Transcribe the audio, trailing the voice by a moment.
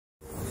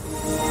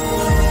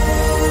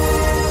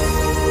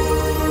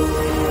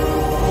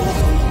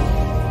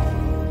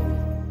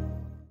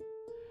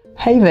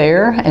Hey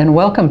there, and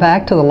welcome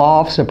back to the Law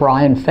Office of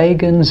Bryan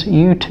Fagans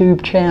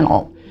YouTube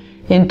channel.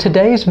 In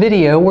today's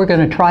video, we're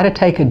going to try to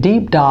take a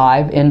deep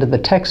dive into the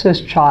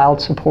Texas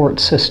child support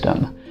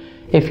system.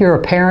 If you're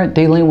a parent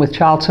dealing with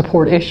child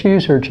support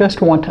issues or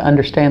just want to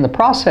understand the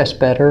process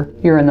better,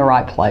 you're in the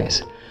right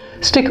place.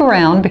 Stick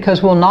around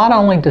because we'll not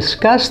only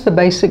discuss the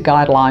basic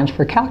guidelines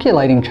for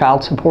calculating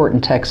child support in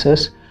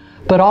Texas,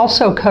 but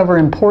also cover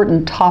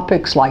important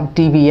topics like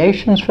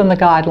deviations from the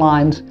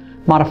guidelines,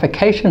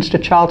 modifications to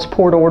child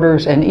support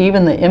orders, and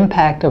even the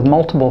impact of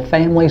multiple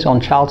families on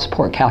child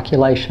support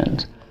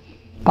calculations.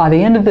 By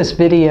the end of this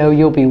video,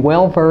 you'll be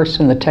well versed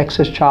in the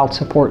Texas child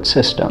support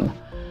system.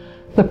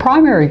 The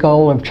primary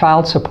goal of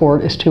child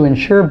support is to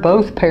ensure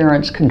both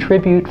parents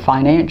contribute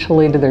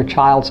financially to their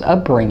child's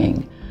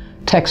upbringing.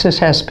 Texas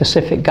has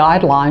specific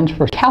guidelines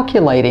for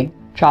calculating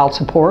child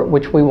support,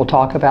 which we will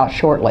talk about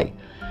shortly.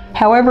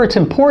 However, it's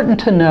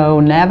important to know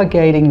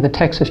navigating the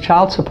Texas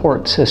child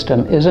support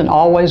system isn't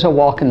always a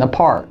walk in the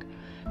park.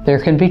 There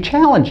can be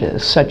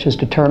challenges, such as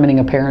determining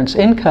a parent's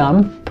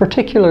income,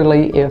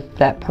 particularly if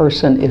that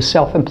person is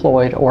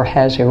self-employed or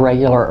has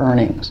irregular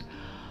earnings.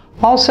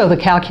 Also, the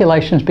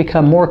calculations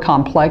become more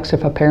complex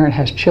if a parent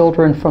has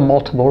children from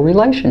multiple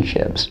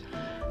relationships.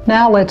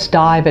 Now let's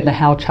dive into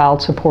how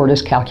child support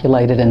is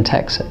calculated in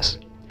Texas.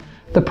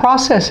 The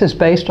process is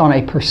based on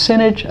a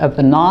percentage of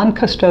the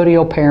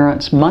non-custodial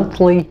parent's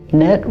monthly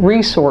net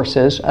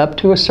resources up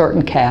to a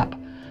certain cap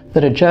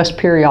that adjusts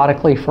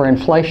periodically for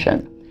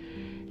inflation.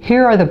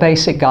 Here are the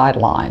basic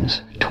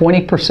guidelines: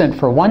 20%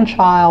 for one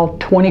child,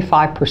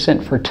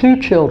 25% for two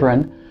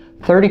children,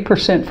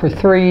 30% for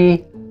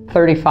three,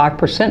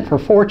 35% for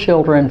four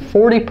children,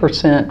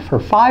 40%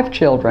 for five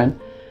children,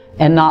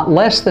 and not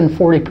less than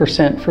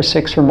 40% for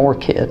six or more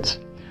kids.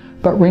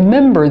 But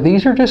remember,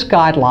 these are just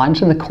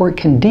guidelines and the court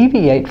can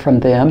deviate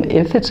from them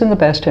if it's in the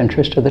best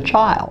interest of the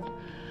child.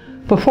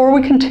 Before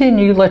we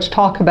continue, let's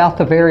talk about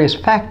the various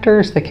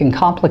factors that can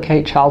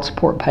complicate child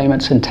support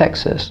payments in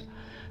Texas.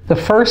 The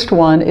first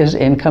one is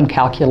income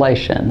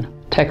calculation.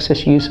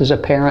 Texas uses a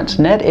parent's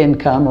net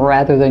income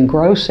rather than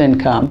gross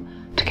income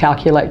to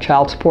calculate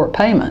child support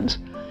payments.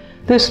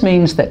 This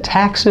means that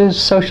taxes,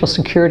 Social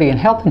Security, and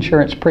health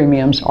insurance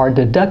premiums are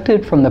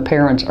deducted from the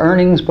parent's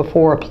earnings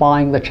before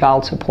applying the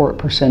child support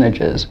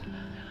percentages.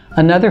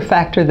 Another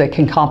factor that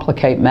can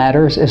complicate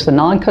matters is the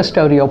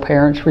non-custodial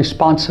parent's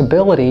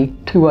responsibility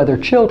to other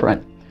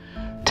children.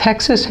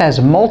 Texas has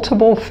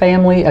multiple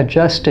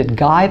family-adjusted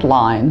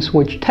guidelines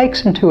which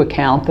takes into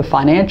account the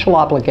financial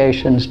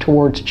obligations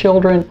towards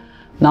children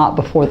not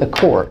before the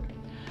court.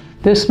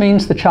 This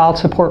means the child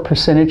support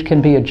percentage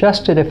can be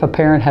adjusted if a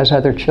parent has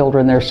other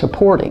children they're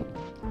supporting.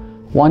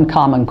 One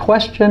common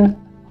question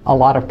a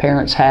lot of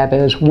parents have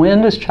is,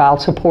 when does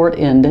child support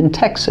end in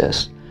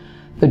Texas?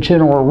 The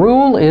general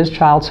rule is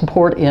child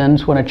support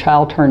ends when a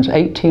child turns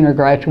 18 or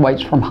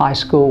graduates from high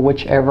school,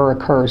 whichever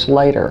occurs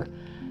later.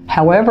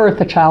 However, if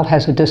the child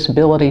has a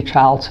disability,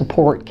 child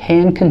support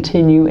can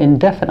continue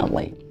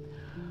indefinitely.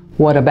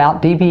 What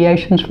about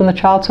deviations from the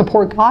child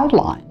support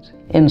guidelines?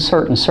 In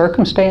certain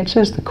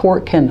circumstances, the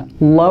court can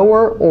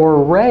lower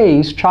or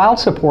raise child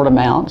support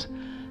amounts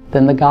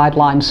than the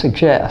guidelines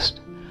suggest.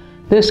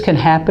 This can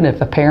happen if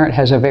a parent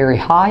has a very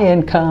high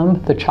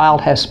income, the child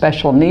has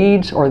special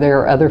needs, or there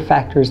are other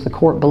factors the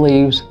court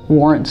believes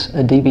warrants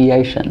a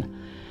deviation.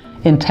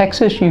 In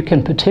Texas, you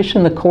can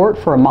petition the court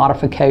for a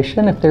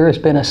modification if there has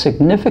been a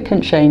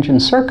significant change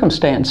in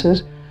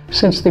circumstances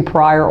since the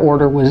prior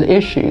order was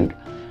issued.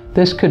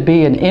 This could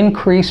be an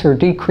increase or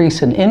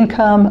decrease in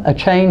income, a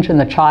change in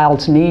the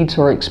child's needs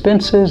or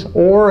expenses,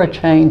 or a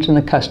change in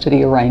the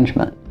custody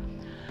arrangement.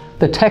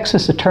 The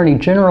Texas Attorney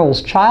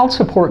General's Child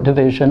Support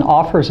Division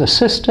offers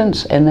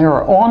assistance, and there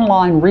are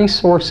online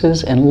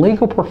resources and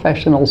legal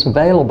professionals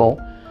available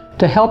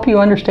to help you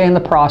understand the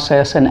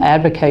process and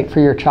advocate for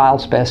your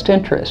child's best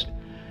interest.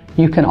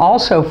 You can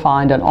also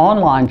find an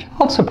online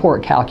child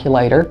support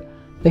calculator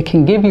that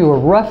can give you a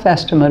rough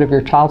estimate of your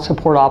child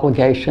support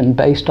obligation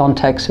based on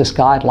Texas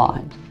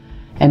guidelines.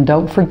 And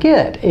don't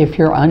forget, if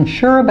you're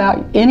unsure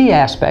about any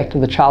aspect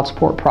of the child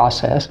support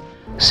process,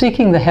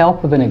 seeking the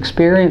help of an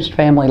experienced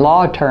family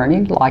law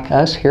attorney like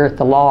us here at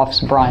the Law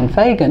Office of Bryan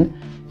Fagan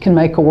can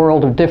make a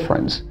world of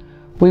difference.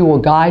 We will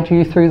guide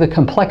you through the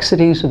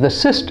complexities of the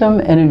system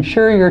and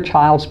ensure your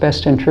child's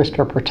best interests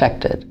are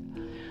protected.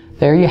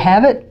 There you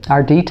have it,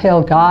 our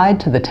detailed guide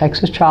to the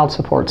Texas child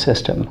support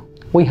system.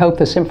 We hope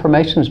this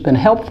information has been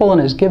helpful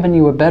and has given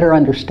you a better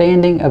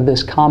understanding of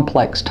this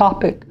complex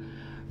topic.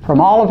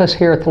 From all of us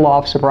here at the Law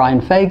Office of Bryan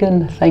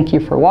Fagan, thank you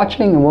for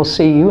watching, and we'll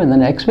see you in the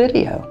next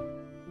video.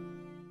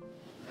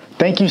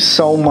 Thank you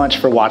so much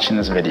for watching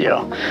this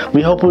video.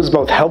 We hope it was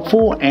both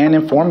helpful and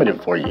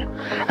informative for you.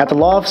 At the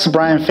Law Office of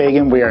Bryan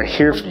Fagan, we are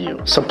here for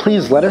you, so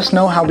please let us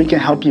know how we can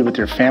help you with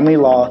your family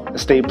law,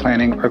 estate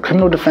planning, or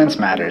criminal defense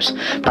matters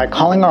by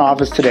calling our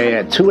office today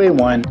at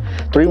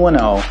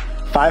 281-310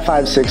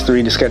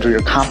 5563 to schedule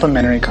your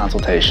complimentary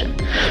consultation.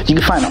 You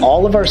can find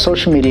all of our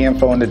social media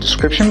info in the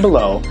description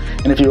below,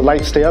 and if you would like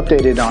to stay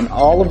updated on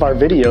all of our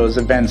videos,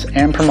 events,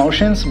 and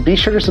promotions, be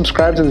sure to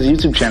subscribe to this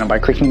YouTube channel by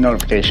clicking the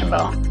notification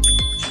bell.